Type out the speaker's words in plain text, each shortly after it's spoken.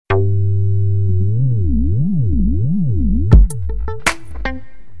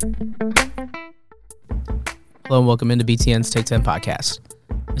Hello and welcome into BTN's Take 10 podcast.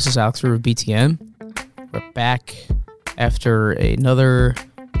 This is Alex of BTN. We're back after another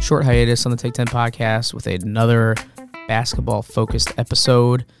short hiatus on the Take 10 podcast with another basketball-focused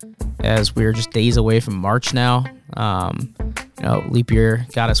episode, as we're just days away from March now. Leap year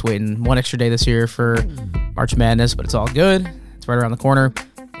got us waiting one extra day this year for March Madness, but it's all good. It's right around the corner,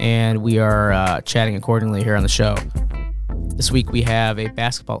 and we are chatting accordingly here on the show. This week we have a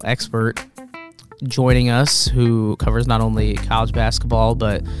basketball expert joining us who covers not only college basketball,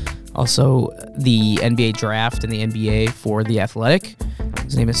 but also the NBA draft and the NBA for The Athletic.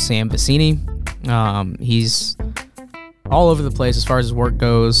 His name is Sam Vecenie. He's all over the place as far as his work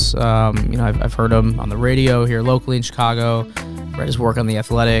goes. I've heard him on the radio here locally in Chicago, read his work on The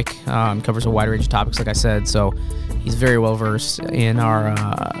Athletic, covers a wide range of topics, like I said, so he's very well versed in our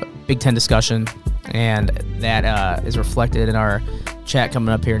Big Ten discussion, and that is reflected in our chat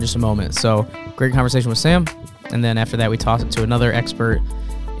coming up here in just a moment. So great conversation with Sam, and then after that we toss it to another expert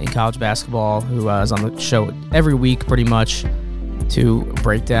in college basketball who is on the show every week pretty much to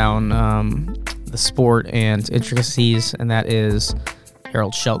break down the sport and intricacies, and that is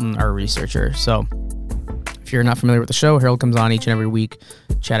Harold Shelton, our researcher. So if you're not familiar with the show, Harold comes on each and every week,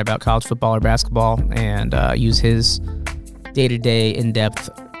 chat about college football or basketball, and use his day-to-day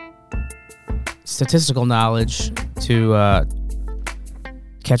in-depth statistical knowledge to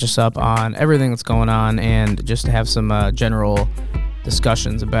catch us up on everything that's going on and just to have some general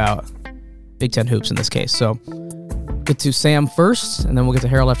discussions about Big Ten hoops in this case. So get to Sam first, and then we'll get to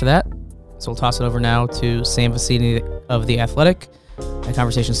Harold after that. So we'll toss it over now to Sam Vecenie of The Athletic. The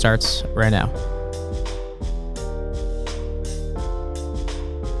conversation starts right now.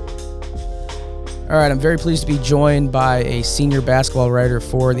 All right, I'm very pleased to be joined by a senior basketball writer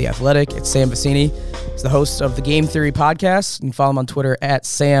for The Athletic. It's Sam Vecenie. He's the host of the Game Theory podcast. You can follow him on Twitter at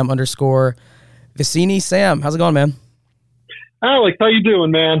Sam_Vecenie. Sam, how's it going, man? Alex, how you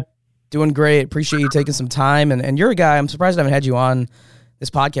doing, man? Doing great. Appreciate you taking some time. And you're a guy, I'm surprised I haven't had you on this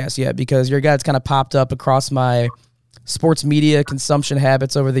podcast yet, because you're a guy that's kind of popped up across my sports media consumption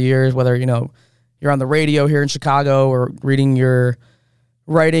habits over the years, whether, you're on the radio here in Chicago or reading your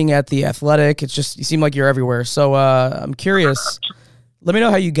writing at The Athletic. It's just, you seem like you're everywhere. So I'm curious, let me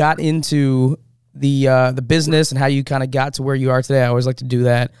know how you got into the business and how you kind of got to where you are today. I always like to do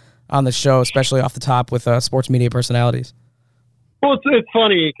that on the show, especially off the top with sports media personalities. Well, it's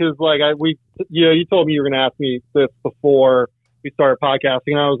funny because you told me you were going to ask me this before we started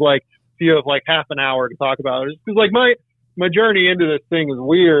podcasting, and I was like, do you have like half an hour to talk about it? Because like my journey into this thing is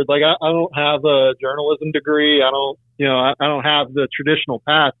weird. Like I don't have a journalism degree. I don't have the traditional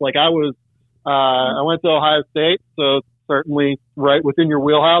path. Like I went to Ohio State, so certainly right within your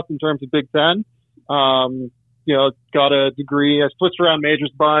wheelhouse in terms of Big Ten. Got a degree. I switched around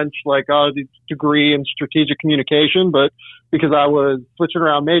majors a bunch, like got a degree in strategic communication, but because I was switching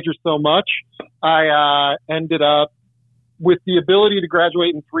around majors so much, I ended up with the ability to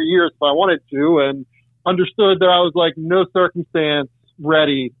graduate in 3 years if I wanted to, and understood that I was like no circumstance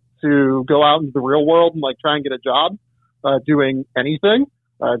ready to go out into the real world and like try and get a job doing anything.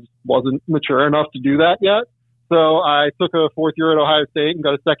 I just wasn't mature enough to do that yet. So I took a fourth year at Ohio State and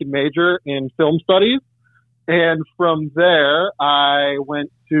got a second major in film studies. And from there, I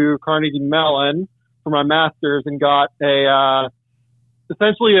went to Carnegie Mellon for my master's and got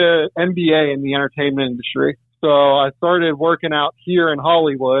essentially a MBA in the entertainment industry. So I started working out here in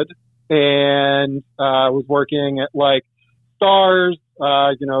Hollywood, and was working at like Stars,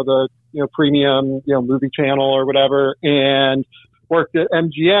 the premium movie channel or whatever, and worked at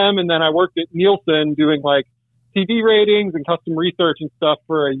MGM, and then I worked at Nielsen doing like TV ratings and custom research and stuff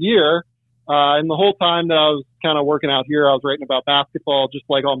for a year. And the whole time that I was kind of working out here, I was writing about basketball just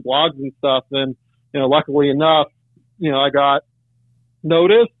like on blogs and stuff. And luckily enough, I got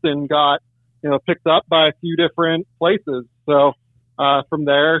noticed and got picked up by a few different places. So from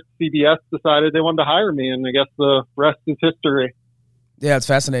there, CBS decided they wanted to hire me, and I guess the rest is history. Yeah, it's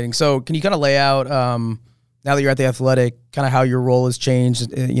fascinating. So can you kind of lay out, now that you're at The Athletic, kind of how your role has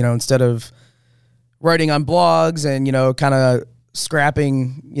changed, instead of writing on blogs and, kind of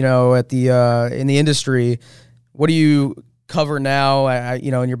scrapping, at the in the industry, what do you cover now?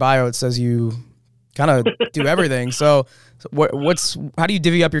 In your bio, it says you kind of do everything. So how do you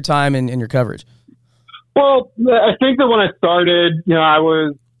divvy up your time and your coverage? Well, I think that when I started, I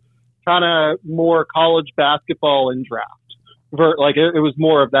was kind of more college basketball and draft. It was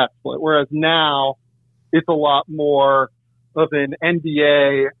more of that split. Whereas now it's a lot more of an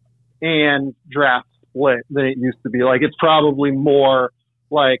NBA and draft split than it used to be. Like it's probably more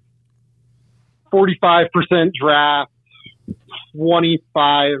like 45% draft,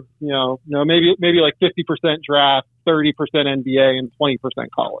 25, maybe like 50% draft, 30% NBA, and 20%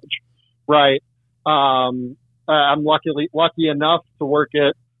 college, right? I'm lucky enough to work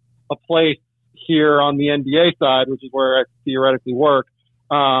at a place here on the NBA side, which is where I theoretically work,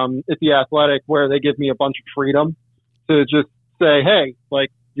 at the Athletic, where they give me a bunch of freedom to just say, hey,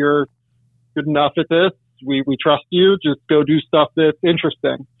 like, you're good enough at this. We trust you. Just go do stuff that's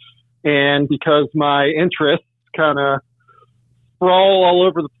interesting. And because my interests kind of sprawl all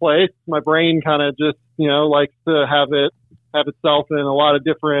over the place, my brain kind of just, likes to have itself in a lot of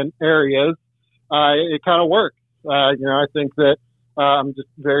different areas. It kind of works. I think that I'm just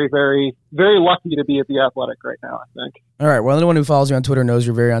very, very, very lucky to be at the Athletic right now, I think. All right. Well, anyone who follows you on Twitter knows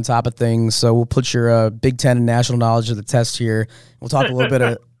you're very on top of things. So we'll put your Big Ten and national knowledge to the test here. We'll talk a little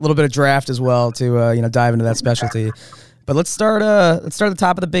bit of draft as well to dive into that specialty. But let's start at the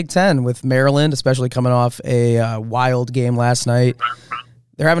top of the Big Ten with Maryland, especially coming off a wild game last night.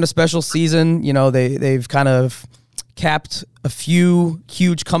 They're having a special season. They've kind of capped a few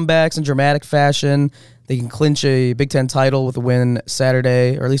huge comebacks in dramatic fashion. They can clinch a Big Ten title with a win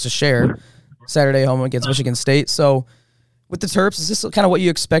Saturday, or at least a share Saturday home against Michigan State. So with the Terps, is this kind of what you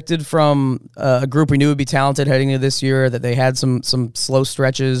expected from a group we knew would be talented heading into this year, that they had some slow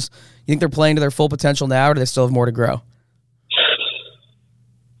stretches? You think they're playing to their full potential now, or do they still have more to grow?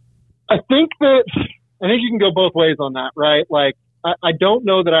 I think you can go both ways on that, right? Like, I don't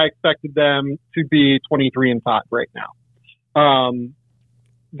know that I expected them to be 23-5 right now.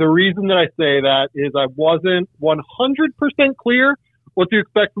 The reason that I say that is I wasn't 100% clear what to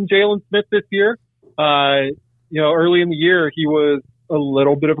expect from Jalen Smith this year. Early in the year, he was a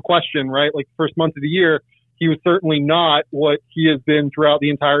little bit of a question, right? Like, the first month of the year, he was certainly not what he has been throughout the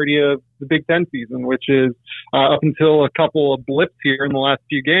entirety of the Big Ten season, which is up until a couple of blips here in the last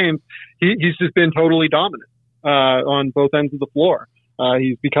few games, he's just been totally dominant on both ends of the floor.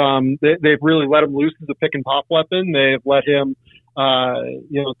 They've really let him loose as a pick and pop weapon. They've let him,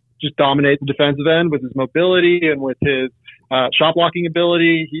 just dominate the defensive end with his mobility and with his shot blocking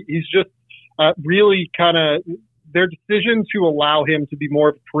ability. He's just really kind of, their decision to allow him to be more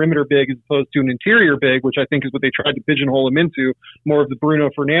of a perimeter big as opposed to an interior big, which I think is what they tried to pigeonhole him into, more of the Bruno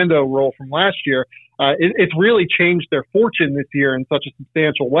Fernando role from last year. It's really changed their fortune this year in such a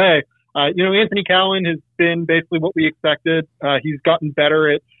substantial way. Anthony Cowan has been basically what we expected. He's gotten better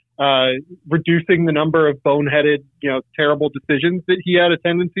at reducing the number of boneheaded, terrible decisions that he had a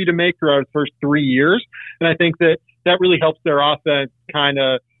tendency to make throughout his first 3 years. And I think that really helps their offense kind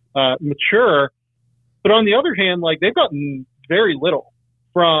of mature. But on the other hand, like, they've gotten very little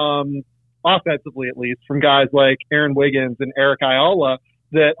from, offensively at least, from guys like Aaron Wiggins and Eric Ayala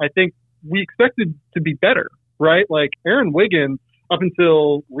that I think we expected to be better, right? Like, Aaron Wiggins, up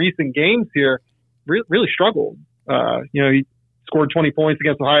until recent games here, really struggled. He scored 20 points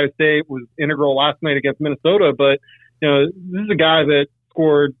against Ohio State, was integral last night against Minnesota, but, this is a guy that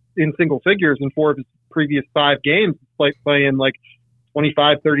scored in single figures in 4 of his previous 5 games, playing like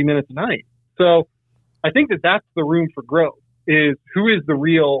 25, 30 minutes a night. So I think that that's the room for growth, is who is the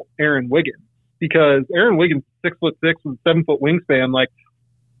real Aaron Wiggins? Because Aaron Wiggins, 6'6" with 7-foot wingspan, like,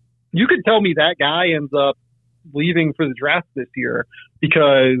 you could tell me that guy ends up leaving for the draft this year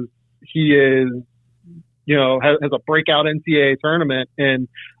because he is, has a breakout NCAA tournament and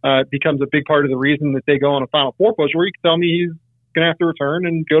becomes a big part of the reason that they go on a Final Four push, where you could tell me he's going to have to return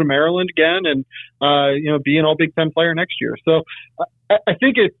and go to Maryland again and, be an all Big Ten player next year. So I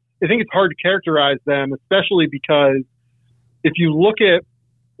think it's hard to characterize them, especially because if you look at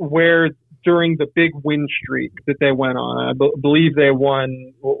where during the big win streak that they went on, I believe they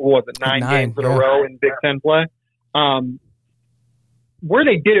won, what was it, 9 games in a row in Big Ten play. Where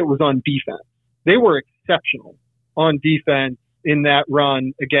they did it was on defense. They were exceptional on defense in that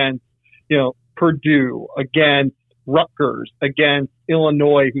run against, Purdue, against Rutgers, against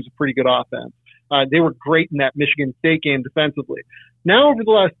Illinois, who's a pretty good offense. They were great in that Michigan State game defensively. Now, over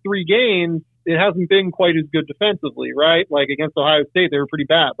the last 3 games, it hasn't been quite as good defensively, right? Like, against Ohio State, they were pretty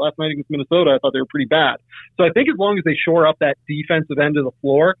bad. Last night against Minnesota, I thought they were pretty bad. So I think as long as they shore up that defensive end of the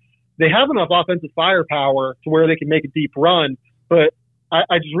floor, they have enough offensive firepower to where they can make a deep run. But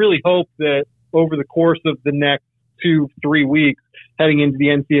I just really hope that over the course of the next 2-3 weeks heading into the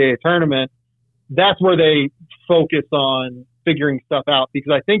NCAA tournament, that's where they focus on figuring stuff out,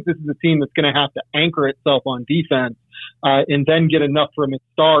 because I think this is a team that's going to have to anchor itself on defense and then get enough from its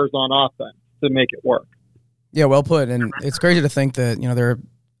stars on offense to make it work. Yeah, well put. And it's crazy to think that, there are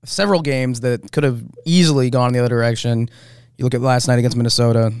several games that could have easily gone the other direction. You look at last night against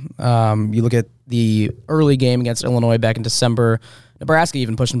Minnesota. You look at the early game against Illinois back in December. Nebraska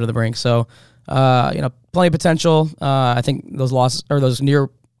even pushed them to the brink. So, plenty of potential. I think those losses or those near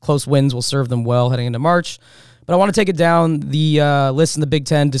close wins will serve them well heading into March. But I want to take it down the list in the Big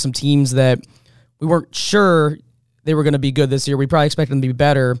Ten to some teams that we weren't sure they were going to be good this year. We probably expected them to be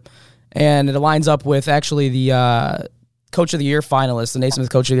better. And it aligns up with actually the Coach of the Year finalists, the Naismith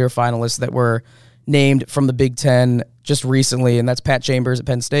Coach of the Year finalists that were named from the Big Ten just recently. And that's Pat Chambers at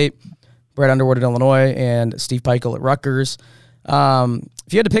Penn State, Brett Underwood at Illinois, and Steve Peichel at Rutgers.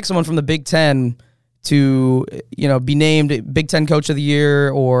 If you had to pick someone from the Big Ten to, be named Big Ten Coach of the Year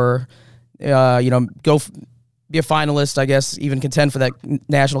or, go be a finalist, I guess, even contend for that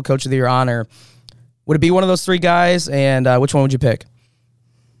National Coach of the Year honor, would it be one of those three guys? And which one would you pick?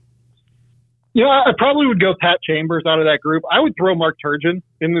 I probably would go Pat Chambers out of that group. I would throw Mark Turgeon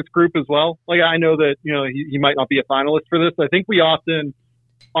in this group as well. I know that, he might not be a finalist for this. I think we often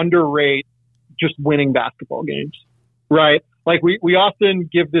underrate just winning basketball games, right? We often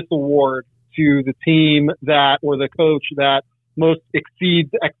give this award to the team or the coach that most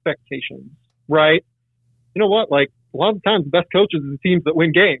exceeds expectations, right? You know what? A lot of times the best coaches are the teams that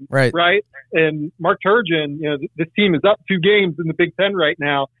win games, right? And Mark Turgeon, this team is up 2 games in the Big Ten right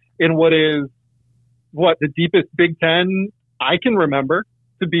now in what is the deepest Big Ten I can remember,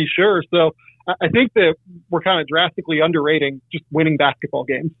 to be sure. So I think that we're kind of drastically underrating just winning basketball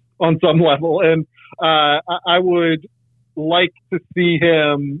games on some level. And I would like to see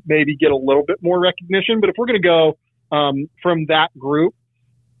him maybe get a little bit more recognition. But if we're going to go from that group,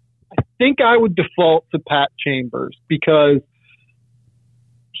 I think I would default to Pat Chambers because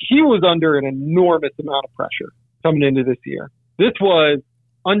he was under an enormous amount of pressure coming into this year. This was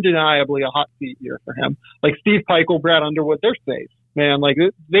undeniably a hot seat year for him. Steve Peichel, Brad Underwood, they're safe, man.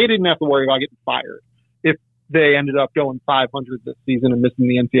 They didn't have to worry about getting fired if they ended up going 500 this season and missing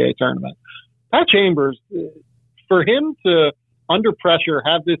the NCAA tournament. Pat Chambers, for him to, under pressure,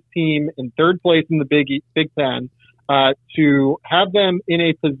 have this team in 3rd place in the Big Ten, to have them in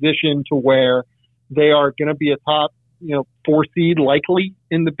a position to where they are going to be a top, 4 seed likely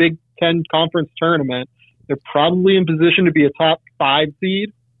in the Big Ten conference tournament. They're probably in position to be a top 5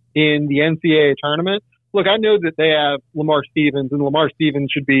 seed in the NCAA tournament. Look, I know that they have Lamar Stevens, and Lamar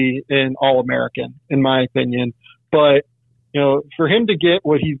Stevens should be an All-American, in my opinion. But, for him to get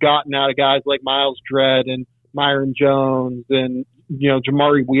what he's gotten out of guys like Miles Dredd and Myron Jones and,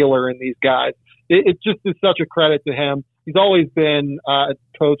 Jamari Wheeler and these guys, it just is such a credit to him. He's always been a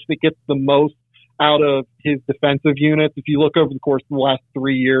coach that gets the most out of his defensive units. If you look over the course of the last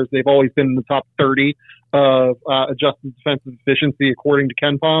 3 years, they've always been in the top 30 of adjusted defensive efficiency, according to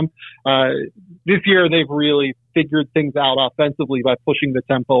KenPom. This year, they've really figured things out offensively by pushing the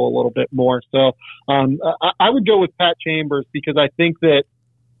tempo a little bit more. So I would go with Pat Chambers because I think that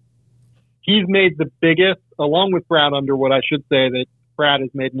he's made the biggest, along with Brad Underwood, I should say that Brad has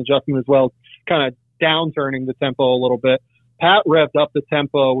made an adjustment as well, kind of downturning the tempo a little bit. Pat revved up the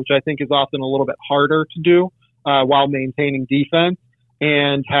tempo, which I think is often a little bit harder to do while maintaining defense,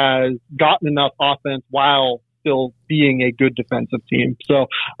 and has gotten enough offense while still being a good defensive team. So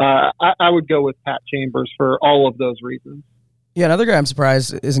I would go with Pat Chambers for all of those reasons. Yeah, another guy I'm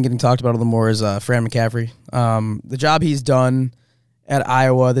surprised isn't getting talked about a little more is Fran McCaffrey. The job he's done at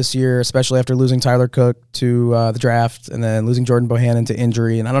Iowa this year, especially after losing Tyler Cook to the draft and then losing Jordan Bohannon to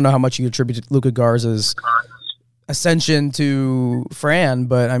injury. And I don't know how much you attribute Luka Garza's ascension to Fran,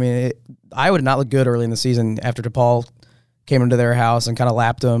 but I mean, Iowa did not look good early in the season after DePaul came into their house and kind of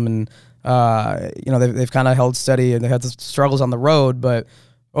lapped them. And, they've kind of held steady and they had the struggles on the road, but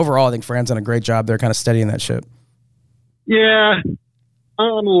overall, I think Fran's done a great job there kind of steadying that ship. Yeah, I'm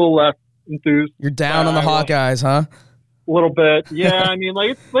a little less enthused. You're down on the Hawkeyes, huh? A little bit. Yeah, I mean,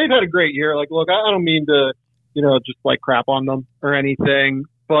 they've had a great year. Look, I don't mean to, just crap on them or anything,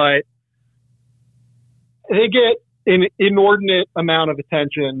 but they get an inordinate amount of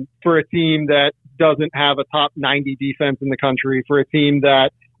attention for a team that doesn't have a top 90 defense in the country, for a team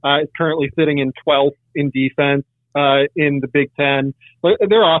that is currently sitting in 12th in defense in the Big Ten.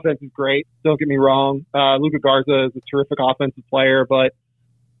 Their offense is great. Don't get me wrong. Luka Garza is a terrific offensive player, but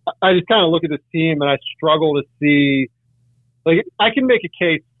I just kind of look at this team and I struggle to see. I can make a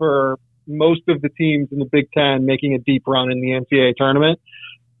case for most of the teams in the Big Ten making a deep run in the NCAA tournament.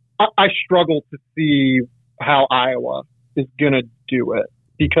 I struggle to see how Iowa is going to do it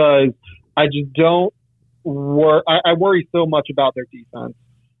because I just don't I worry so much about their defense.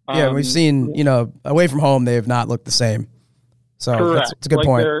 Yeah, we've seen, away from home, they have not looked the same. So that's a good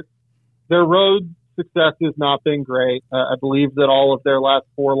point. Their road success has not been great. I believe that all of their last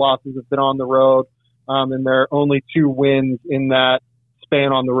 4 losses have been on the road. And their only 2 wins in that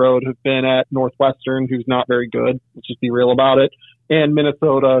span on the road have been at Northwestern, who's not very good. Let's just be real about it. And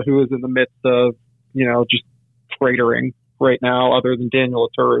Minnesota, who is in the midst of just cratering right now other than Daniel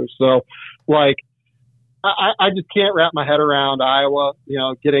Aturu. So, like, I just can't wrap my head around Iowa,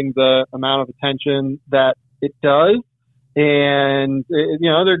 getting the amount of attention that it does. And,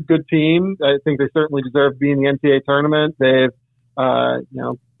 they're a good team. I think they certainly deserve to be in the NCAA tournament. They've,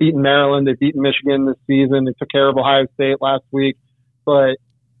 beaten Maryland. They've beaten Michigan this season. They took care of Ohio State last week. But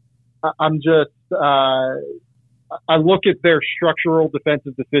I'm just, I look at their structural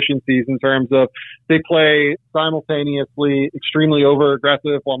defensive deficiencies in terms of they play simultaneously extremely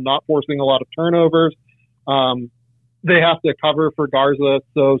over-aggressive while not forcing a lot of turnovers. They have to cover for Garza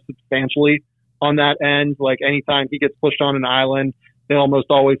so substantially on that end. Like, anytime he gets pushed on an island, they almost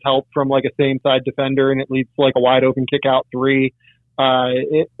always help from like a same side defender, and it leads to like a wide open kick out three.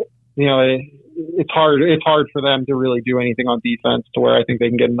 It's hard for them to really do anything on defense to where I think they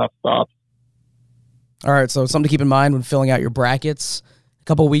can get enough stops. All right, so something to keep in mind when filling out your brackets. A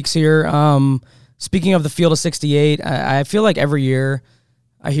couple weeks here. Speaking of the field of 68, I feel like every year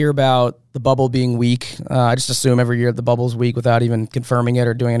I hear about the bubble being weak. I just assume every year the bubble's weak without even confirming it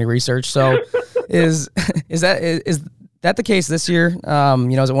or doing any research. So is that the case this year?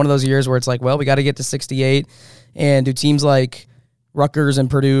 Is it one of those years where it's like, well, we got to get to 68, and do teams like Rutgers and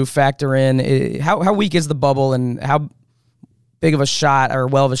Purdue factor in? How weak is the bubble, and how big of a shot or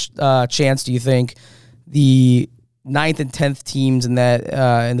well of a chance do you think the 9th and 10th teams in that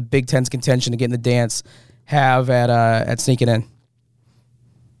in the Big Ten's contention to get in the dance have at sneaking in?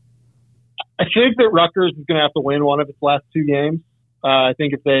 I think that Rutgers is going to have to win one of its last two games. I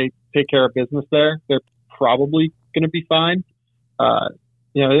think if they take care of business there, they're probably going to be fine.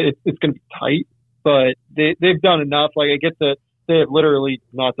 It's going to be tight, but they've done enough. Like, I get that they have literally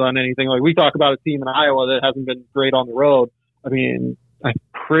not done anything. Like, we talk about a team in Iowa that hasn't been great on the road. I mean, I'm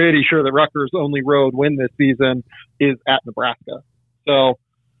pretty sure that Rutgers' only road win this season is at Nebraska. So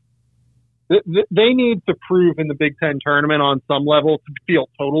they need to prove in the Big Ten tournament on some level to feel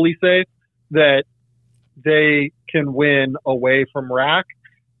totally safe that they can win away from RAC.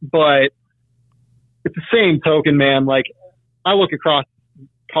 But at the same token, man, like, I look across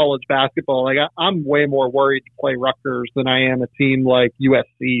college basketball, like, I'm way more worried to play Rutgers than I am a team like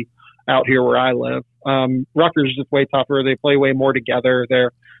USC out here where I live. Rutgers is just way tougher. They play way more together.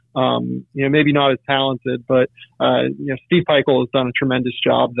 They're, maybe not as talented, but, Steve Peichel has done a tremendous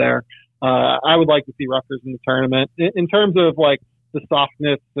job there. I would like to see Rutgers in the tournament. In terms of, like, the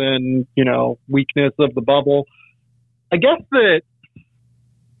softness and, weakness of the bubble, I guess that,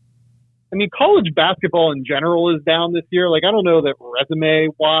 college basketball in general is down this year. Like, I don't know that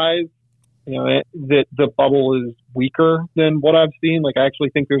resume-wise, that the bubble is weaker than what I've seen. Like, I actually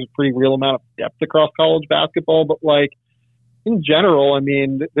think there's a pretty real amount of depth across college basketball. But, like, in general,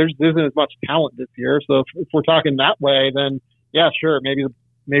 there isn't as much talent this year. So if we're talking that way, then, yeah, sure, maybe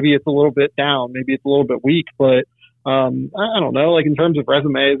it's a little bit down. Maybe it's a little bit weak. But I don't know. Like, in terms of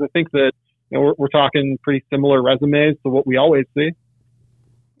resumes, I think that we're talking pretty similar resumes to what we always see.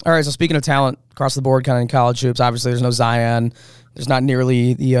 All right, so speaking of talent across the board kind of in college hoops, obviously there's no Zion. There's not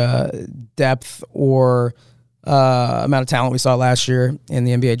nearly the depth or amount of talent we saw last year in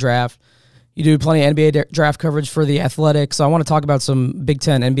the NBA draft. You do plenty of NBA draft coverage for The Athletic, so I want to talk about some Big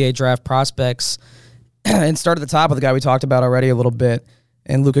Ten NBA draft prospects and start at the top with the guy we talked about already a little bit,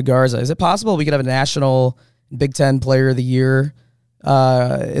 and Luka Garza. Is it possible we could have a national Big Ten Player of the Year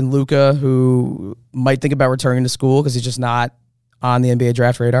in Luka, who might think about returning to school because he's just not on the NBA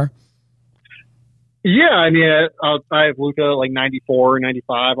draft radar? Yeah, I have Luka like 94 or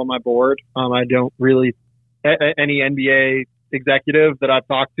 95 on my board. I don't really, any NBA executive that I've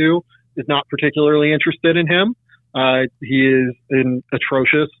talked to is not particularly interested in him. He is an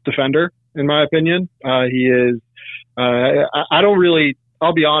atrocious defender, in my opinion. He is, I don't really,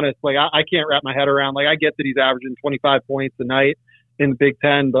 I'll be honest, like, I can't wrap my head around, like, I get that he's averaging 25 points a night in the Big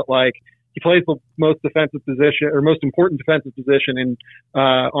Ten, but, like, he plays the most important defensive position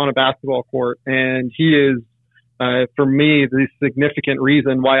on a basketball court. And he is, for me, the significant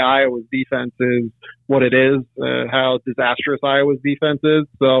reason why Iowa's defense is what it is, how disastrous Iowa's defense is.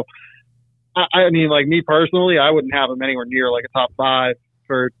 So, like, me personally, I wouldn't have him anywhere near like a top 5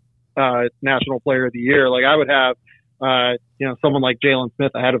 for National Player of the Year. Like, I would have, someone like Jalen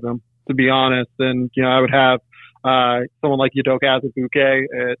Smith ahead of him, to be honest. And, I would have someone like Udoka Azubuike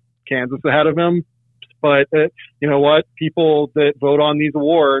at Kansas ahead of him. But you know what? People that vote on these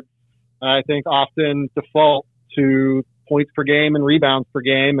awards, I think, often default to points per game and rebounds per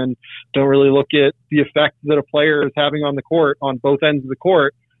game and don't really look at the effect that a player is having on the court, on both ends of the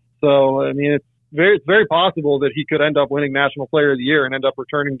court. So, it's very possible that he could end up winning National Player of the Year and end up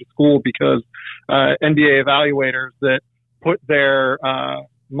returning to school because NBA evaluators that put their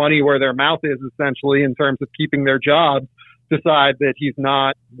money where their mouth is, essentially, in terms of keeping their jobs, decide that he's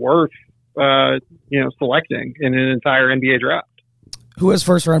not worth, selecting in an entire NBA draft. Who has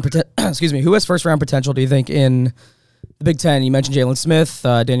first round Who has first round potential, do you think, in the Big Ten? You mentioned Jalen Smith,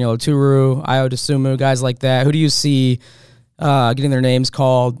 Daniel Oturu, Ayo Dosunmu, guys like that. Who do you see getting their names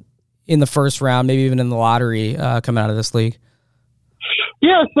called in the first round, maybe even in the lottery, coming out of this league?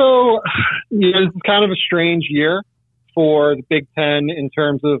 Yeah, so this is kind of a strange year for the Big Ten in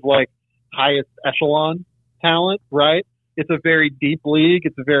terms of like highest echelon talent, right? It's a very deep league.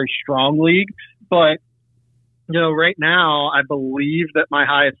 It's a very strong league. But, right now, I believe that my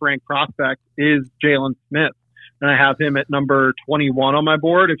highest ranked prospect is Jalen Smith. And I have him at number 21 on my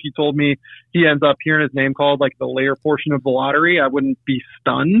board. If you told me he ends up hearing his name called like the later portion of the lottery, I wouldn't be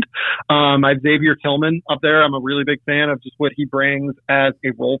stunned. I have Xavier Tillman up there. I'm a really big fan of just what he brings as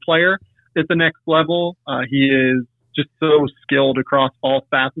a role player at the next level. He is just so skilled across all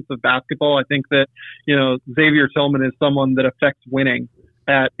facets of basketball. I think that, Xavier Tillman is someone that affects winning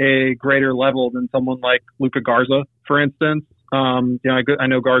at a greater level than someone like Luka Garza, for instance. I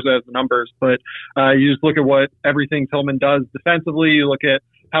know Garza has the numbers, but you just look at what everything Tillman does defensively. You look at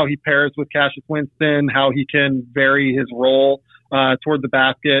how he pairs with Cassius Winston, how he can vary his role toward the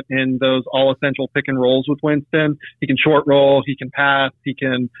basket in those all essential pick and rolls with Winston. He can short roll, he can pass, he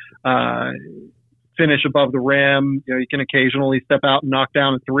can finish above the rim. He can occasionally step out and knock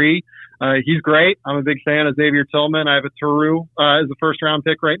down a three. He's great. I'm a big fan of Xavier Tillman. I have a Turu as a first round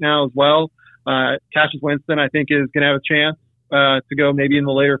pick right now as well. Cassius Winston, I think, is going to have a chance to go maybe in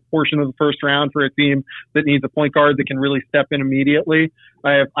the later portion of the first round for a team that needs a point guard that can really step in immediately.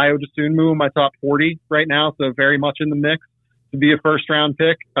 I have Ayo Dosunmu in my top 40 right now, so very much in the mix to be a first round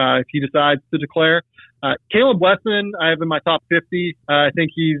pick if he decides to declare. Caleb Wesson, I have in my top 50. I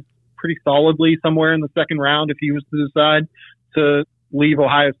think he's pretty solidly somewhere in the second round if he was to decide to leave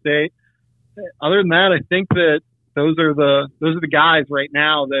Ohio State. Other than that, I think that those are the guys right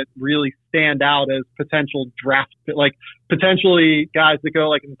now that really stand out as potential draft, like potentially guys that go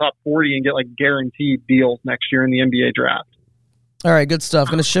like in the top 40 and get like guaranteed deals next year in the NBA draft. All right, good stuff.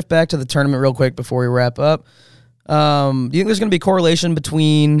 I'm going to shift back to the tournament real quick before we wrap up. Do you think there's going to be a correlation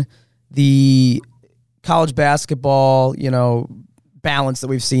between the college basketball, balance that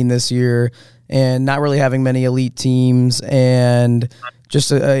we've seen this year and not really having many elite teams and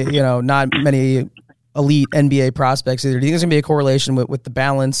just, not many elite NBA prospects either? Do you think there's going to be a correlation with the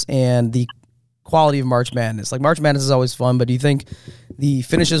balance and the quality of March Madness? Like, March Madness is always fun, but do you think the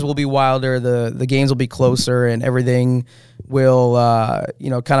finishes will be wilder, the games will be closer, and everything will,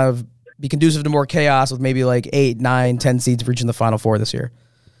 kind of be conducive to more chaos with maybe like 8, 9, 10 seeds reaching the Final Four this year?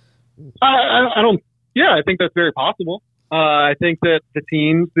 I think that's very possible. I think that the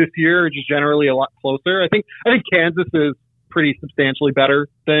teams this year are just generally a lot closer. I think Kansas is pretty substantially better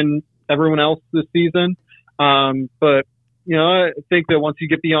than everyone else this season. But I think that once you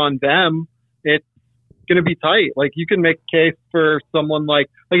get beyond them, it's going to be tight. Like, you can make a case for someone like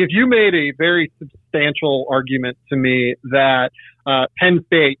if you made a very substantial argument to me that Penn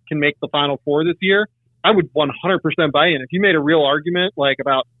State can make the Final Four this year, I would 100% buy in. If you made a real argument like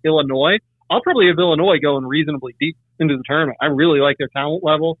about Illinois, I'll probably have Illinois going reasonably deep into the tournament. I really like their talent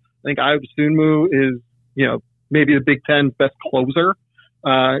level. I think Ayo Dosunmu is, maybe the Big Ten's best closer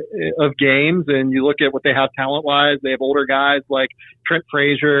of games. And you look at what they have talent-wise. They have older guys like Trent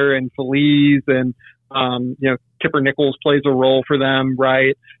Frazier and Feliz, and Kipper Nichols plays a role for them,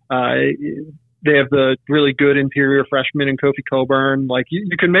 right? They have the really good interior freshman in Kofi Coburn. Like,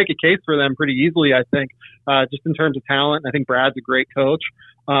 you can make a case for them pretty easily, I think, just in terms of talent. I think Brad's a great coach.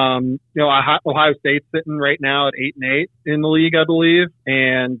 Ohio State's sitting right now at 8-8 in the league, I believe,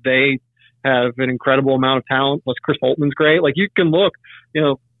 and they have an incredible amount of talent. Plus, Chris Holtman's great. Like, you can look,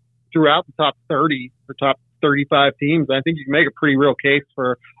 throughout the top 30 or top 35 teams. I think you can make a pretty real case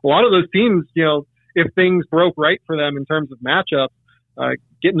for a lot of those teams. If things broke right for them in terms of matchups,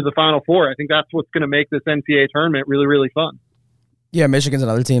 getting to the Final Four. I think that's what's going to make this NCAA tournament really, really fun. Yeah, Michigan's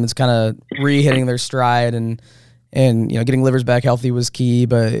another team that's kind of re-hitting their stride, and getting Livers back healthy was key.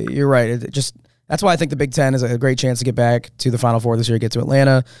 But you're right. That's why I think the Big Ten is a great chance to get back to the Final Four this year, get to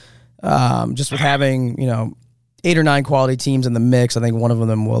Atlanta. Just with having 8 or 9 quality teams in the mix, I think one of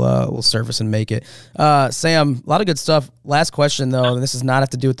them will surface and make it. Sam, a lot of good stuff. Last question, though, and this does not have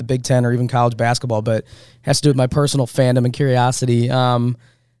to do with the Big Ten or even college basketball, but has to do with my personal fandom and curiosity.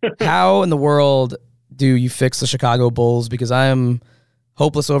 How in the world do you fix the Chicago Bulls? Because I am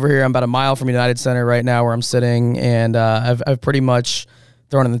hopeless over here. I'm about a mile from United Center right now where I'm sitting, and I've pretty much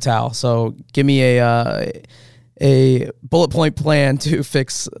thrown in the towel. So give me a bullet point plan to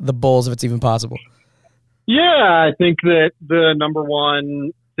fix the Bulls if it's even possible. Yeah, I think that the number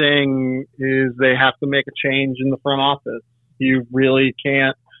one thing is they have to make a change in the front office. You really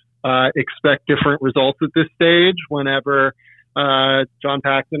can't expect different results at this stage whenever John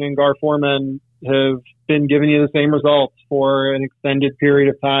Paxson and Gar Forman have been giving you the same results for an extended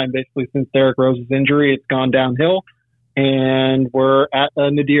period of time. Basically, since Derrick Rose's injury, it's gone downhill, and we're at a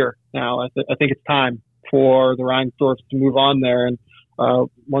nadir now. I think it's time for the Reinsdorfs to move on there, and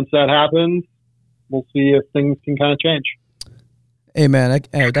once that happens, we'll see if things can kind of change. Hey, man, I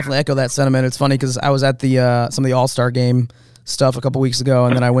definitely echo that sentiment. It's funny because I was at the some of the All-Star game stuff a couple weeks ago,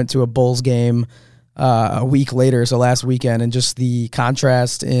 and then I went to a Bulls game a week later, so last weekend, and just the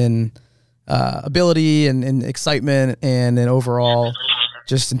contrast in ability and excitement and overall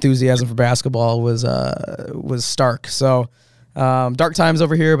just enthusiasm for basketball was stark. So dark times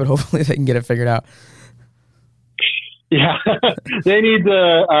over here, but hopefully they can get it figured out. Yeah, they need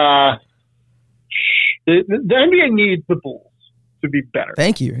the NBA needs the Bulls to be better.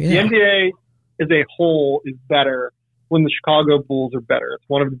 Thank you. Yeah. The NBA as a whole is better when the Chicago Bulls are better. It's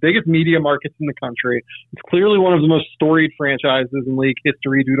one of the biggest media markets in the country. It's clearly one of the most storied franchises in league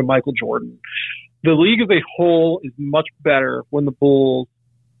history due to Michael Jordan. The league as a whole is much better when the Bulls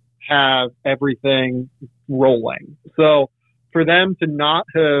have everything rolling. So for them to not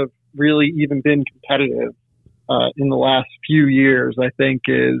have really even been competitive in the last few years, I think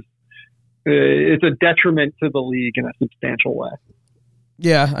it's a detriment to the league in a substantial way.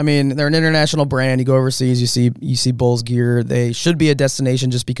 Yeah, I mean, they're an international brand. You go overseas, you see Bulls gear. They should be a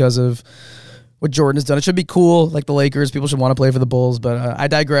destination just because of what Jordan has done. It should be cool, like the Lakers. People should want to play for the Bulls, but I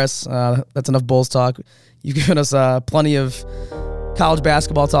digress. That's enough Bulls talk. You've given us plenty of college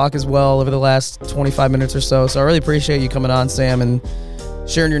basketball talk as well over the last 25 minutes or so. So I really appreciate you coming on, Sam, and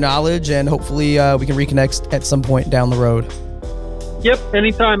sharing your knowledge, and hopefully we can reconnect at some point down the road. Yep,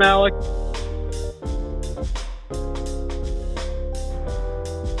 anytime, Alex.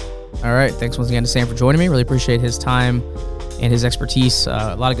 All right. Thanks once again to Sam for joining me. Really appreciate his time and his expertise.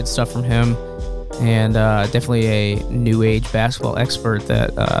 A lot of good stuff from him, and definitely a new age basketball expert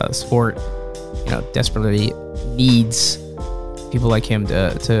that the sport, desperately needs people like him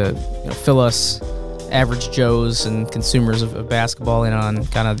to fill us average Joes and consumers of basketball in on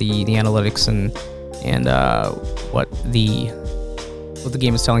kind of the analytics and what the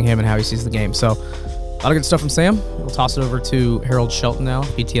game is telling him and how he sees the game. So a lot of good stuff from Sam. We'll toss it over to Harold Shelton now,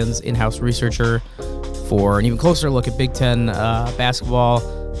 BTN's in-house researcher, for an even closer look at Big Ten basketball.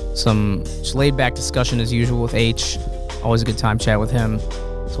 Some just laid-back discussion as usual with H. Always a good time chatting with him.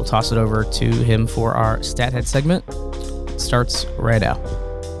 So we'll toss it over to him for our Stat Head segment. It starts right now.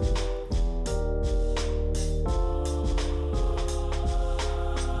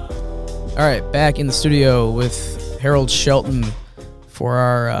 All right, back in the studio with Harold Shelton for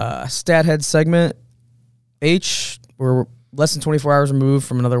our Stat Head segment. H, we're less than 24 hours removed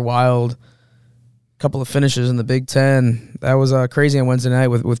from another wild couple of finishes in the Big Ten. That was crazy on Wednesday night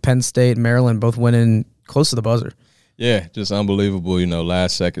with Penn State and Maryland both winning close to the buzzer. Yeah, just unbelievable,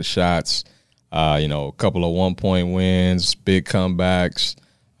 last-second shots, a couple of one-point wins, big comebacks.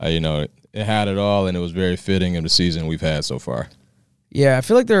 It had it all, and it was very fitting of the season we've had so far. Yeah, I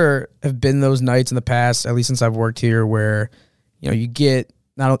feel like there have been those nights in the past, at least since I've worked here, where, you get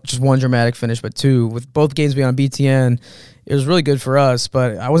not just one dramatic finish, but two. With both games being on BTN, it was really good for us,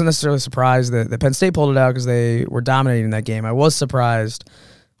 but I wasn't necessarily surprised that Penn State pulled it out because they were dominating that game. I was surprised,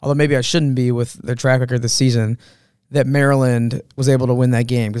 although maybe I shouldn't be with their track record this season, that Maryland was able to win that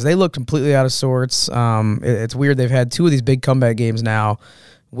game because they look completely out of sorts. It's weird. They've had two of these big comeback games now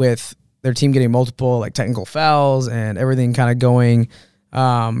with their team getting multiple technical fouls and everything kind of going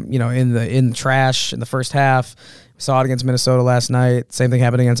in the trash in the first half. We saw it against Minnesota last night. Same thing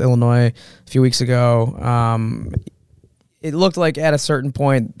happened against Illinois a few weeks ago. It looked like at a certain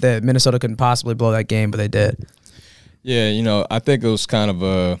point that Minnesota couldn't possibly blow that game, but they did. Yeah, I think it was kind of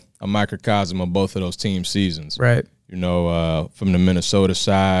a microcosm of both of those team seasons. Right. From the Minnesota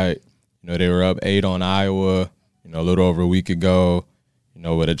side, they were up 8 on Iowa, a little over a week ago,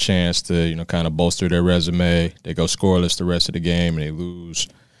 with a chance to, kind of bolster their resume. They go scoreless the rest of the game and they lose.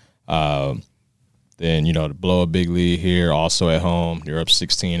 Then, to blow a big lead here, also at home. They're up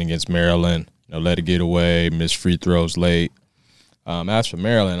 16 against Maryland. Let it get away, miss free throws late. As for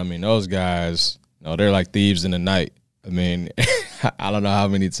Maryland, those guys, they're like thieves in the night. I don't know how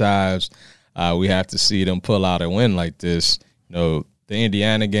many times we have to see them pull out a win like this. The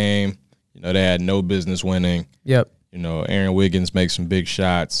Indiana game, they had no business winning. Yep. Aaron Wiggins makes some big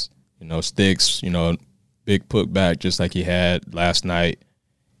shots. Sticks, big putback just like he had last night.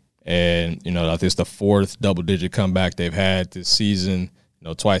 And, I think it's the 4th double-digit comeback they've had this season,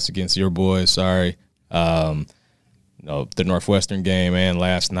 twice against your boys, sorry. the Northwestern game and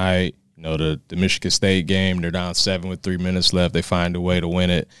last night, the Michigan State game, they're down 7 with 3 minutes left. They find a way to win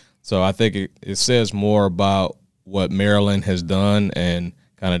it. So I think it says more about what Maryland has done and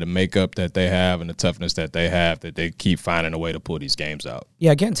kind of the makeup that they have and the toughness that they have, that they keep finding a way to pull these games out.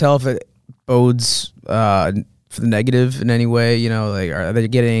 Yeah, I can't tell if it bodes for the negative in any way. Are they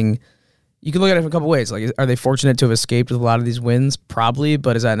getting – you can look at it in a couple ways. Like, are they fortunate to have escaped with a lot of these wins? Probably,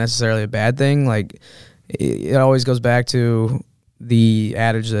 but is that necessarily a bad thing? Like, it always goes back to the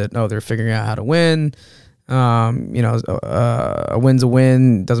adage that, they're figuring out how to win. A win's a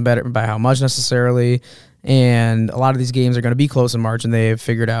win. Doesn't matter by how much necessarily. And a lot of these games are going to be close in March, and they have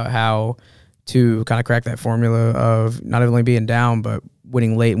figured out how to kind of crack that formula of not only being down, but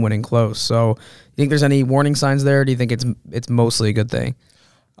winning late and winning close. So, you think there's any warning signs there? Or do you think it's mostly a good thing?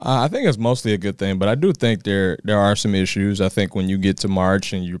 I think it's mostly a good thing, but I do think there are some issues. I think when you get to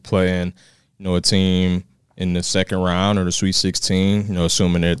March and you're playing, a team in the second round or the Sweet 16,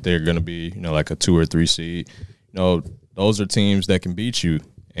 assuming that they're going to be, like a 2 or 3 seed, those are teams that can beat you.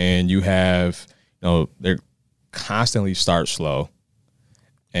 And you have, they're constantly start slow.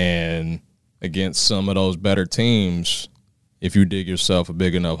 And against some of those better teams, if you dig yourself a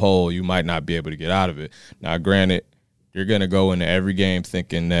big enough hole, you might not be able to get out of it. Now, granted, you're going to go into every game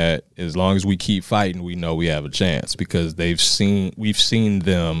thinking that as long as we keep fighting, we know we have a chance, because we've seen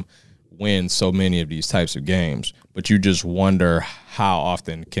them win so many of these types of games. But you just wonder, how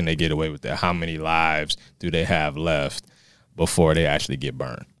often can they get away with that? How many lives do they have left before they actually get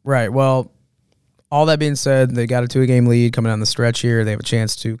burned? Right. Well, all that being said, they got a 2-game lead coming down the stretch here. They have a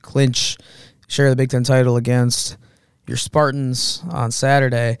chance to share the Big Ten title against your Spartans on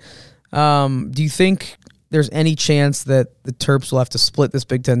Saturday. Do you think there's any chance that the Terps will have to split this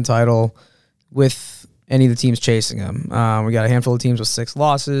Big Ten title with any of the teams chasing them? We got a handful of teams with 6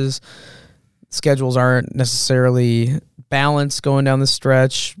 losses. Schedules aren't necessarily balanced going down the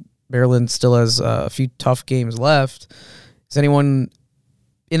stretch. Maryland still has a few tough games left. Is anyone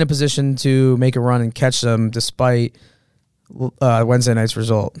in a position to make a run and catch them despite Wednesday night's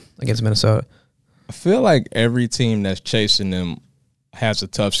result against Minnesota? I feel like every team that's chasing them has a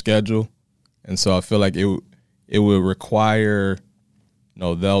tough schedule. And so I feel like it would require,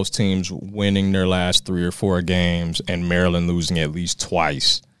 those teams winning their last 3 or 4 games and Maryland losing at least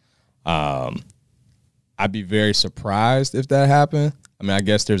twice. I'd be very surprised if that happened. I mean, I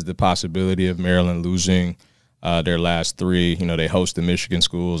guess there's the possibility of Maryland losing their last 3. They host the Michigan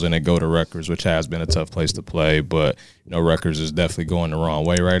schools and they go to Rutgers, which has been a tough place to play. But, Rutgers is definitely going the wrong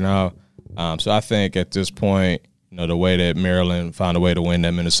way right now. So I think at this point, the way that Maryland found a way to win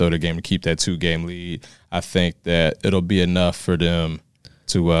that Minnesota game to keep that 2-game lead, I think that it'll be enough for them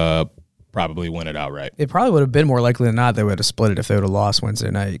to probably win it outright. It probably would have been more likely than not they would have split it if they would have lost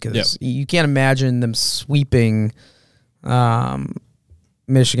Wednesday night, because you can't imagine them sweeping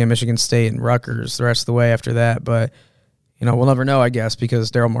Michigan State, and Rutgers the rest of the way after that. But, we'll never know, I guess,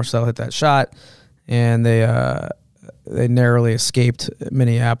 because Daryl Morcell hit that shot, and they narrowly escaped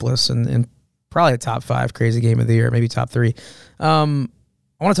Minneapolis and probably a top 5 crazy game of the year, maybe top 3. I want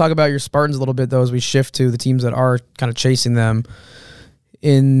to talk about your Spartans a little bit, though, as we shift to the teams that are kind of chasing them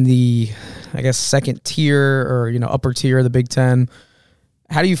in the, I guess, second tier or, upper tier of the Big Ten.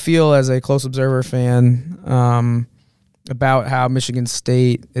 How do you feel as a close observer fan about how Michigan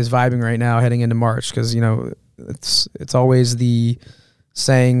State is vibing right now heading into March? Because, it's always the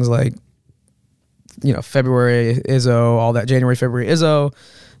sayings like, February Izzo, all that, January, February Izzo,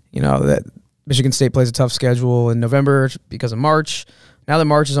 that Michigan State plays a tough schedule in November because of March. Now that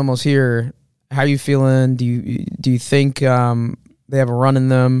March is almost here, how are you feeling? Do you think they have a run in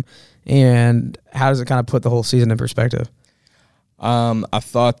them? And how does it kind of put the whole season in perspective? I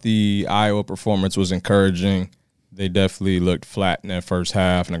thought the Iowa performance was encouraging. They definitely looked flat in that first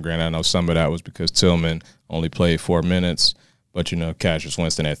half. And granted, I know some of that was because Tillman only played 4 minutes. But, Cassius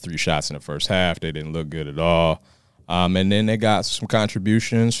Winston had 3 shots in the first half. They didn't look good at all. And then they got some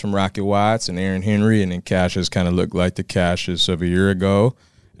contributions from Rocket Watts and Aaron Henry, and then Cassius kind of looked like the Cassius of a year ago.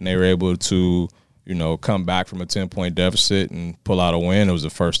 And they were able to, come back from a 10-point deficit and pull out a win. It was the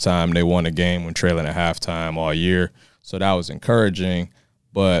first time they won a game when trailing at halftime all year. So that was encouraging.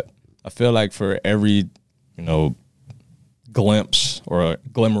 But I feel like for every, glimpse or a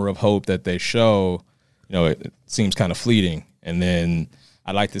glimmer of hope that they show, it seems kind of fleeting. And then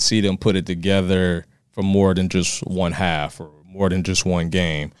I'd like to see them put it together for more than just one half or more than just one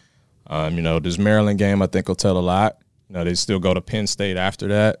game. This Maryland game, I think, will tell a lot. They still go to Penn State after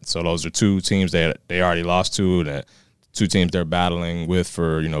that. So those are 2 teams that they already lost to, and 2 teams they're battling with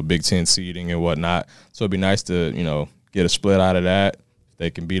for, Big Ten seeding and whatnot. So it'd be nice to, get a split out of that. If they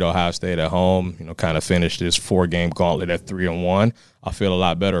can beat Ohio State at home, kind of finish this 4-game gauntlet at 3-1, I feel a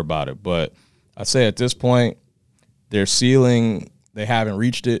lot better about it. But I say at this point, their ceiling, they haven't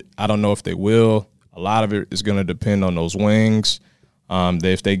reached it. I don't know if they will. A lot of it is going to depend on those wings.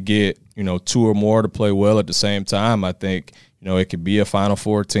 If they get, 2 or more to play well at the same time, I think, it could be a Final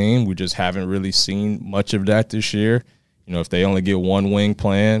Four team. We just haven't really seen much of that this year. If they only get one wing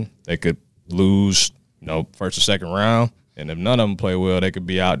playing, they could lose, first or second round. And if none of them play well, they could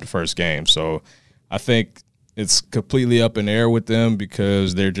be out the first game. So I think it's completely up in the air with them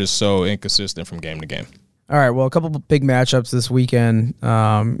because they're just so inconsistent from game to game. All right, well, a couple of big matchups this weekend.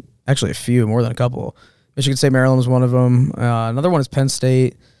 Actually, a few, more than a couple. Michigan State, Maryland was one of them. Another one is Penn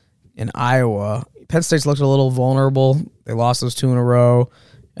State and Iowa. Penn State's looked a little vulnerable. They lost those 2 in a row.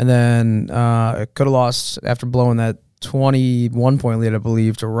 And then could have lost after blowing that 21-point lead, I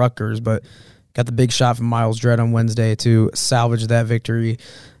believe, to Rutgers, but got the big shot from Miles Dredd on Wednesday to salvage that victory.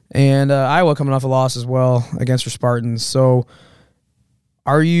 And Iowa coming off a loss as well against your Spartans. So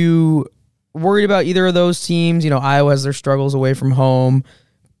are you worried about either of those teams? Iowa has their struggles away from home.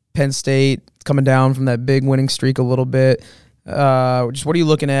 Penn State coming down from that big winning streak a little bit. Just what are you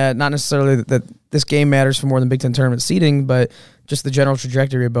looking at? Not necessarily that this game matters for more than Big Ten tournament seeding, but just the general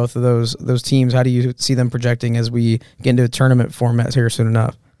trajectory of both of those teams. How do you see them projecting as we get into a tournament format here soon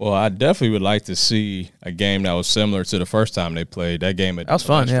enough? Well, I definitely would like to see a game that was similar to the first time they played. That game at that was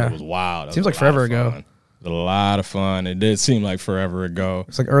fun, yeah. It was wild. Seems like forever ago. It was a lot of fun. It did seem like forever ago.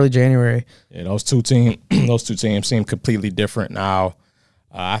 It's like early January. Yeah, those two teams seem completely different now.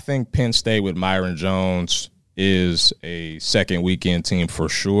 I think Penn State with Myron Jones is a second weekend team for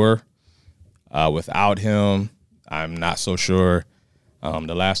sure. Without him, I'm not so sure.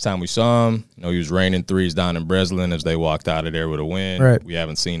 The last time we saw him, he was raining threes down in Breslin as they walked out of there with a win. Right. We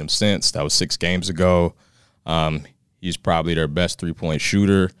haven't seen him since. That was 6 games ago. He's probably their best three-point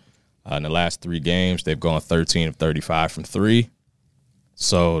shooter. In the last 3 games, they've gone 13 of 35 from 3.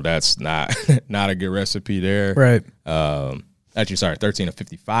 So that's not a good recipe there. Right. 13 of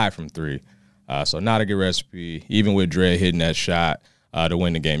 55 from 3. So not a good recipe. Even with Dredd hitting that shot to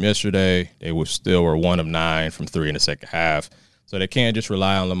win the game yesterday, they were 1 of 9 from 3 in the second half. So they can't just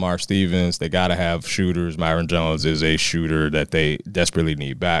rely on Lamar Stevens. They got to have shooters. Myron Jones is a shooter that they desperately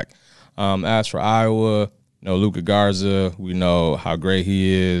need back. As for Iowa, Luka Garza, we know how great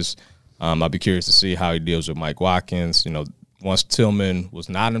he is. I'll be curious to see how he deals with Mike Watkins. Once Tillman was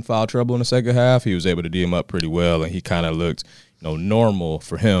not in foul trouble in the second half, he was able to D him up pretty well, and he kind of looked, normal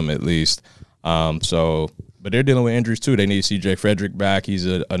for him at least. But they're dealing with injuries too. They need C.J. Frederick back. He's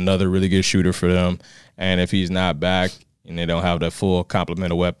another really good shooter for them. And if he's not back and they don't have that full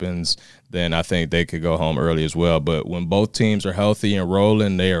complement of weapons, then I think they could go home early as well. But when both teams are healthy and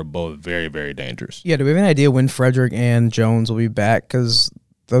rolling, they are both very, very dangerous. Yeah, do we have an idea when Frederick and Jones will be back? Because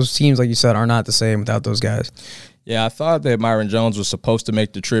those teams, like you said, are not the same without those guys. Yeah, I thought that Myron Jones was supposed to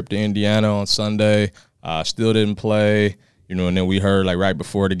make the trip to Indiana on Sunday. Still didn't play. And then we heard right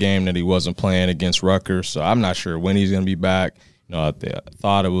before the game that he wasn't playing against Rutgers. So I'm not sure when he's going to be back. I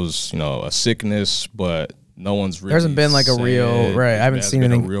thought it was, a sickness, but no one's really There hasn't been a real, right. I haven't seen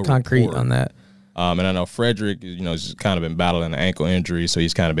anything concrete report on that. And I know Frederick, he's kind of been battling an ankle injury, so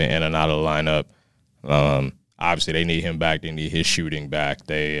he's kind of been in and out of the lineup. Obviously, they need him back. They need his shooting back.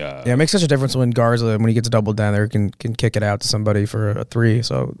 It makes such a difference when Garza, when he gets doubled down there, can kick it out to somebody for a 3.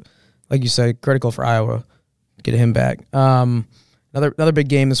 So, like you said, critical for Iowa. Get him back. Another big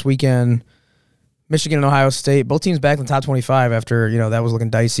game this weekend. Michigan and Ohio State. Both teams back in the top 25 after that was looking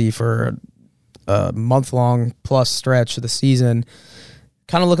dicey for a month-long plus stretch of the season.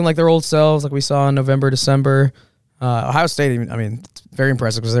 Kind of looking like their old selves, like we saw in November, December. Ohio State, it's very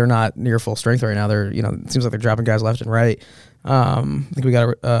impressive because they're not near full strength right now. They're, it seems like they're dropping guys left and right. I think we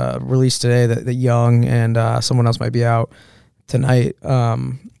got a release today that Young and someone else might be out tonight.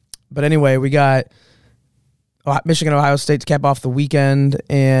 But anyway, we got Michigan and Ohio State to cap off the weekend.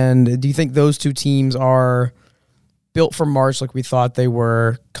 And do you think those two teams are built for March like we thought they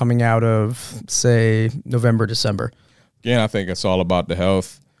were coming out of, say, November, December? Again, I think it's all about the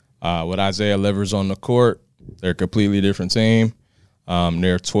health. With Isaiah Livers on the court, they're a completely different team.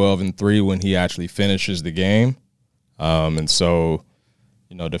 They're 12-3 when he actually finishes the game. And so,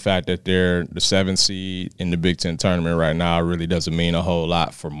 the fact that they're the 7th seed in the Big Ten tournament right now really doesn't mean a whole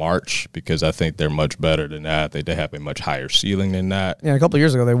lot for March because I think they're much better than that. I think they have a much higher ceiling than that. Yeah, a couple of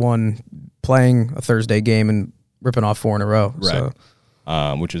years ago they won playing a Thursday game and ripping off 4 in a row. Right.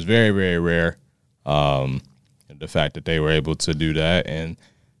 So. Which is very, very rare. The fact that they were able to do that. And,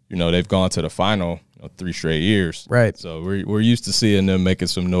 they've gone to the final 3 straight years. Right. So we're used to seeing them making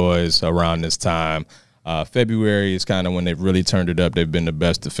some noise around this time. February is kind of when they've really turned it up. They've been the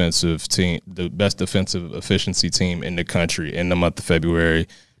best defensive efficiency team in the country in the month of February.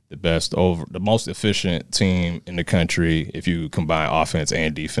 The most efficient team in the country if you combine offense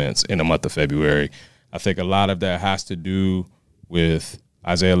and defense in the month of February. I think a lot of that has to do with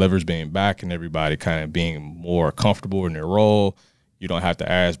Isaiah Livers being back and everybody kind of being more comfortable in their role. You don't have to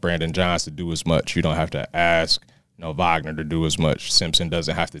ask Brandon Johns to do as much. You don't have to ask Wagner to do as much. Simpson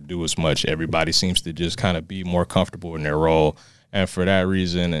doesn't have to do as much. Everybody seems to just kind of be more comfortable in their role. And for that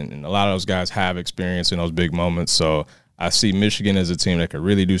reason, and a lot of those guys have experience in those big moments, so I see Michigan as a team that could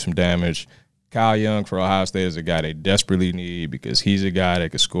really do some damage. Kyle Young for Ohio State is a guy they desperately need because he's a guy that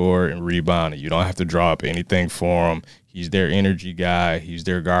can score and rebound, and you don't have to draw up anything for him. He's their energy guy. He's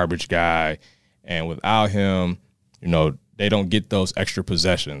their garbage guy. And without him, they don't get those extra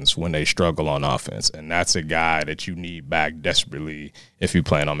possessions when they struggle on offense. And that's a guy that you need back desperately if you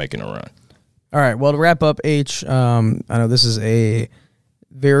plan on making a run. All right, well, to wrap up, H, I know this is a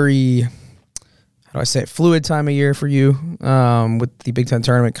very – how do I say it, fluid time of year for you with the Big Ten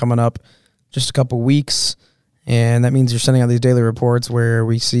tournament coming up just a couple weeks. And that means you're sending out these daily reports where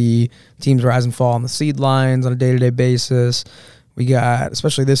we see teams rise and fall on the seed lines on a day-to-day basis. We got,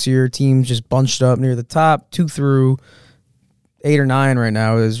 especially this year, teams just bunched up near the top. 2 through 8 or 9 right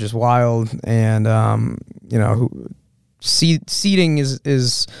now is just wild. And, seeding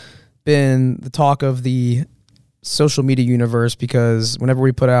is been the talk of the social media universe because whenever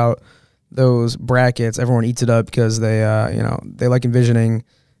we put out those brackets, everyone eats it up because they like envisioning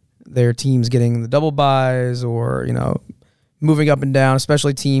their teams getting the double byes or, moving up and down,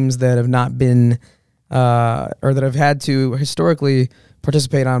 especially teams that have not been or that have had to historically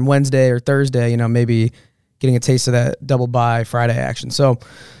participate on Wednesday or Thursday, maybe getting a taste of that double bye Friday action. So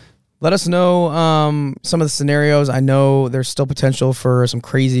let us know some of the scenarios. I know there's still potential for some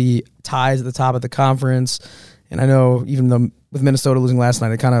crazy ties at the top of the conference. And I know even though with Minnesota losing last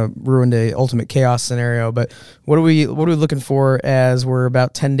night, it kind of ruined a ultimate chaos scenario. But what are we looking for as we're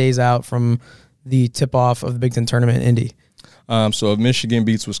about 10 days out from the tip-off of the Big Ten tournament in Indy? So if Michigan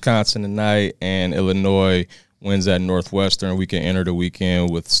beats Wisconsin tonight and Illinois wins at Northwestern, we can enter the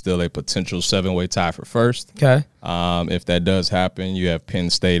weekend with still a potential 7-way tie for first. Okay. If that does happen, you have Penn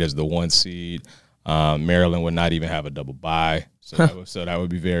State as the 1 seed. Maryland would not even have a double bye. So that would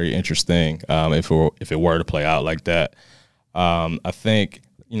be very interesting if it were to play out like that. I think,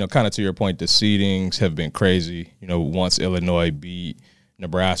 kind of to your point, the seedings have been crazy. Once Illinois beat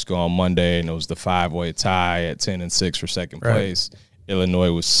Nebraska on Monday and it was the 5-way tie at 10-6 for second place,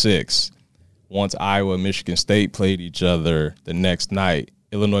 Illinois was 6. Once Iowa and Michigan State played each other the next night,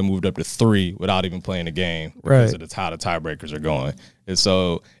 Illinois moved up to 3 without even playing a game because of how the tiebreakers are going. And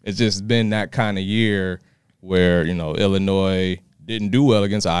so it's just been that kind of year where, Illinois didn't do well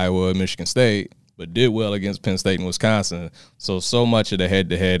against Iowa and Michigan State, but did well against Penn State and Wisconsin. So much of the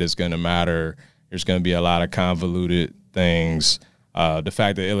head-to-head is going to matter. There's going to be a lot of convoluted things. The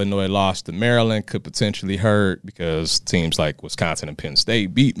fact that Illinois lost to Maryland could potentially hurt because teams like Wisconsin and Penn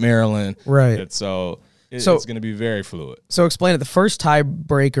State beat Maryland. Right. And so it's going to be very fluid. So explain it. The first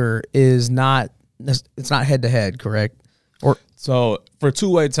tiebreaker it's not head-to-head, correct? So for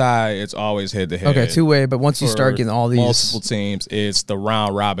 2-way tie, it's always head-to-head. Okay, 2-way, but once you start getting all these multiple teams, it's the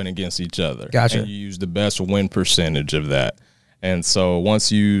round robin against each other. Gotcha. And you use the best win percentage of that. And so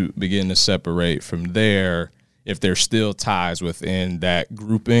once you begin to separate from there, if there's still ties within that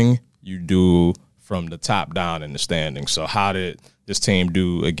grouping, you do from the top down in the standings. So how did this team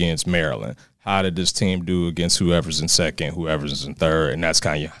do against Maryland? How did this team do against whoever's in second, whoever's in third? And that's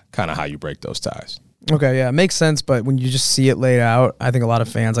kind of how you break those ties. Okay, yeah, it makes sense, but when you just see it laid out, I think a lot of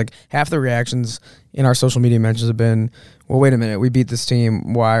fans, like half the reactions in our social media mentions have been, well, wait a minute, we beat this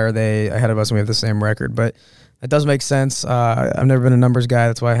team, why are they ahead of us and we have the same record? But that does make sense. I've never been a numbers guy,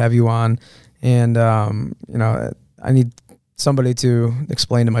 that's why I have you on. And, I need somebody to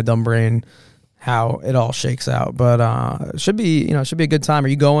explain to my dumb brain how it all shakes out. But it should be a good time. Are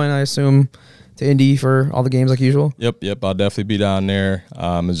you going, I assume, to Indy for all the games like usual? Yep, I'll definitely be down there.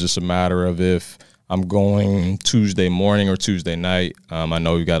 It's just a matter of if I'm going Tuesday morning or Tuesday night. I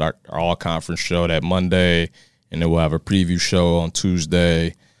know we've got our all-conference show that Monday, and then we'll have a preview show on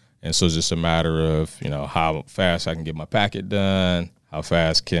Tuesday. And so it's just a matter of, how fast I can get my packet done, how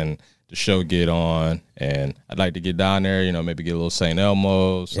fast can the show get on. And I'd like to get down there, maybe get a little St.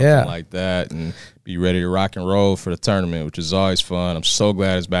 Elmo, something like that, and be ready to rock and roll for the tournament, which is always fun. I'm so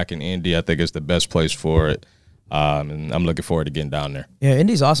glad it's back in Indy. I think it's the best place for it. And I'm looking forward to getting down there. Yeah,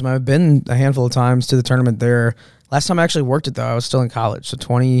 Indy's awesome. I've been a handful of times to the tournament there. Last time I actually worked it, though, I was still in college. So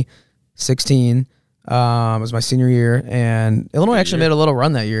 2016 was my senior year. And Illinois actually made a little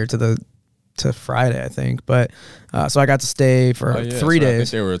run that year to the to Friday, I think. But so I got to stay for 3 days. I think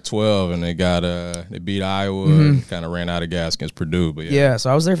they were 12, and they beat Iowa and kind of ran out of gas against Purdue. But yeah,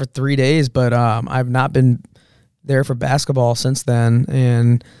 so I was there for 3 days, but I've not been there for basketball since then.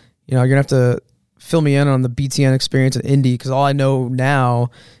 And you're gonna have to fill me in on the BTN experience at Indy, because all I know now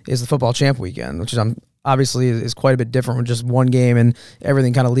is the football champ weekend, which obviously is quite a bit different with just one game and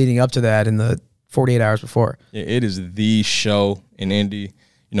everything kind of leading up to that in the 48 hours before. Yeah, it is the show in Indy.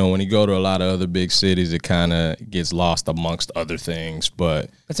 When you go to a lot of other big cities, it kind of gets lost amongst other things. But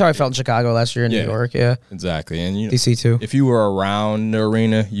that's how I felt in Chicago last year in New York. Yeah, exactly. And DC too. If you were around the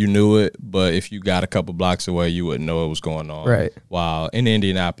arena, you knew it. But if you got a couple blocks away, you wouldn't know what was going on. Right. While in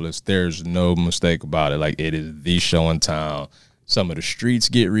Indianapolis, there's no mistake about it. Like, it is the show in town. Some of the streets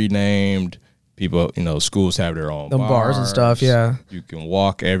get renamed. People, schools have their own bars and stuff. Yeah, you can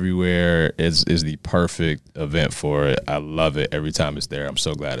walk everywhere. Is the perfect event for it. I love it every time it's there. I'm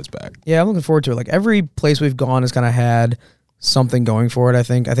so glad it's back. Yeah, I'm looking forward to it. Like, every place we've gone has kind of had something going for it. I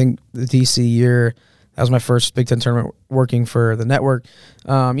think the DC year, that was my first Big Ten tournament working for the network.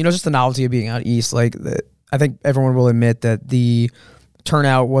 Just the novelty of being out east. Like, I think everyone will admit that the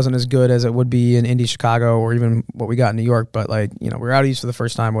turnout wasn't as good as it would be in Indy, Chicago, or even what we got in New York. But we're out east for the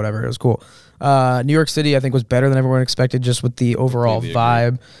first time. Whatever, it was cool. New York City, I think, was better than everyone expected, just with the overall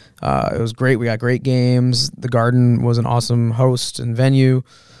vibe. It was great. We got great games. The Garden was an awesome host and venue.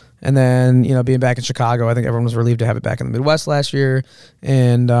 And then, being back in Chicago, I think everyone was relieved to have it back in the Midwest last year.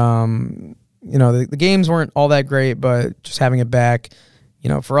 And, the games weren't all that great, but just having it back,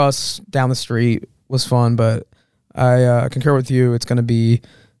 for us down the street was fun. But I concur with you. It's going to be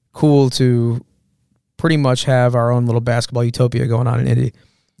cool to pretty much have our own little basketball utopia going on in Indy.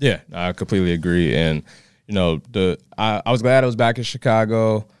 Yeah, I completely agree. And, I was glad I was back in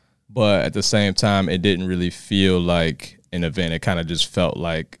Chicago, but at the same time, it didn't really feel like an event. It kind of just felt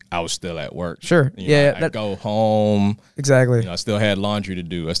like I was still at work. Sure. I go home. Exactly. I still had laundry to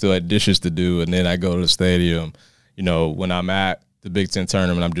do. I still had dishes to do. And then I go to the stadium. When I'm at the Big Ten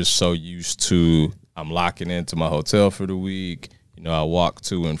tournament, I'm just so used to, I'm locking into my hotel for the week. I walk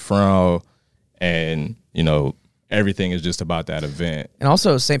to and from, and, everything is just about that event. And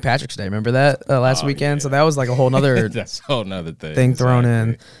also St. Patrick's Day. Remember that last weekend? Yeah. So that was like a whole nother that's a whole nother thing thrown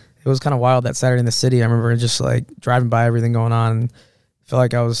in. It was kind of wild that Saturday in the city. I remember just like driving by everything going on, and I felt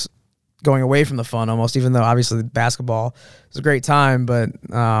like I was going away from the fun almost, even though obviously basketball was a great time, but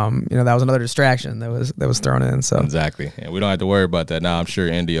that was another distraction that was thrown in. So exactly. And we don't have to worry about that now. I'm sure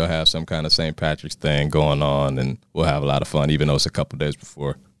Indy will have some kind of St. Patrick's thing going on, and we'll have a lot of fun, even though it's a couple days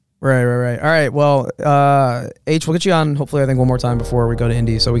before. Right. All right. Well, H, we'll get you on hopefully I think one more time before we go to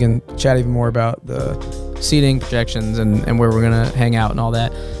Indy, so we can chat even more about the seating projections and where we're gonna hang out and all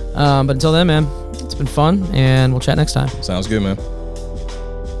that. But until then, man, it's been fun, and we'll chat next time. Sounds good, man.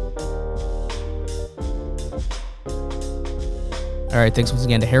 All right. Thanks once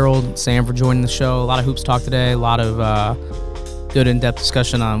again to Harold and Sam for joining the show. A lot of hoops talk today. A lot of good in-depth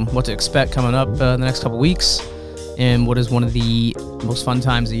discussion on what to expect coming up in the next couple weeks, and what is one of the most fun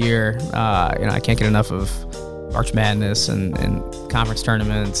times of year. I can't get enough of March Madness and conference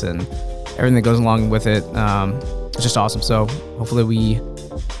tournaments and everything that goes along with it. It's just awesome. So hopefully we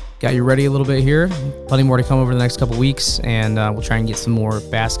got you ready a little bit here. Plenty more to come over the next couple weeks, and we'll try and get some more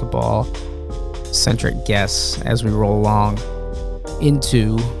basketball-centric guests as we roll along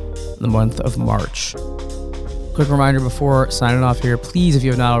into the month of March. Quick reminder before signing off here, please, if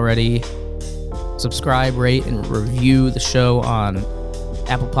you have not already, subscribe, rate, and review the show on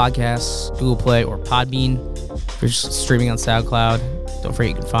Apple Podcasts, Google Play, or Podbean. If you're just streaming on SoundCloud, don't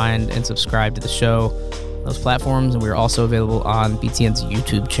forget you can find and subscribe to the show on those platforms, and we're also available on BTN's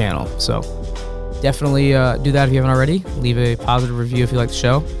YouTube channel. So definitely do that if you haven't already. Leave a positive review if you like the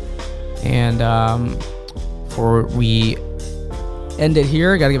show. And before we end it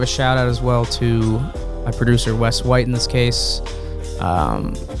here, I got to give a shout out as well to my producer, Wes White, in this case.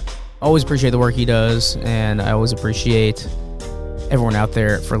 Always appreciate the work he does, and I always appreciate everyone out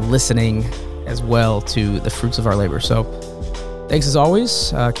there for listening as well to the fruits of our labor. So thanks as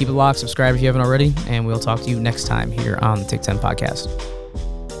always. Keep it locked, subscribe if you haven't already, and we'll talk to you next time here on the Take 10 Podcast.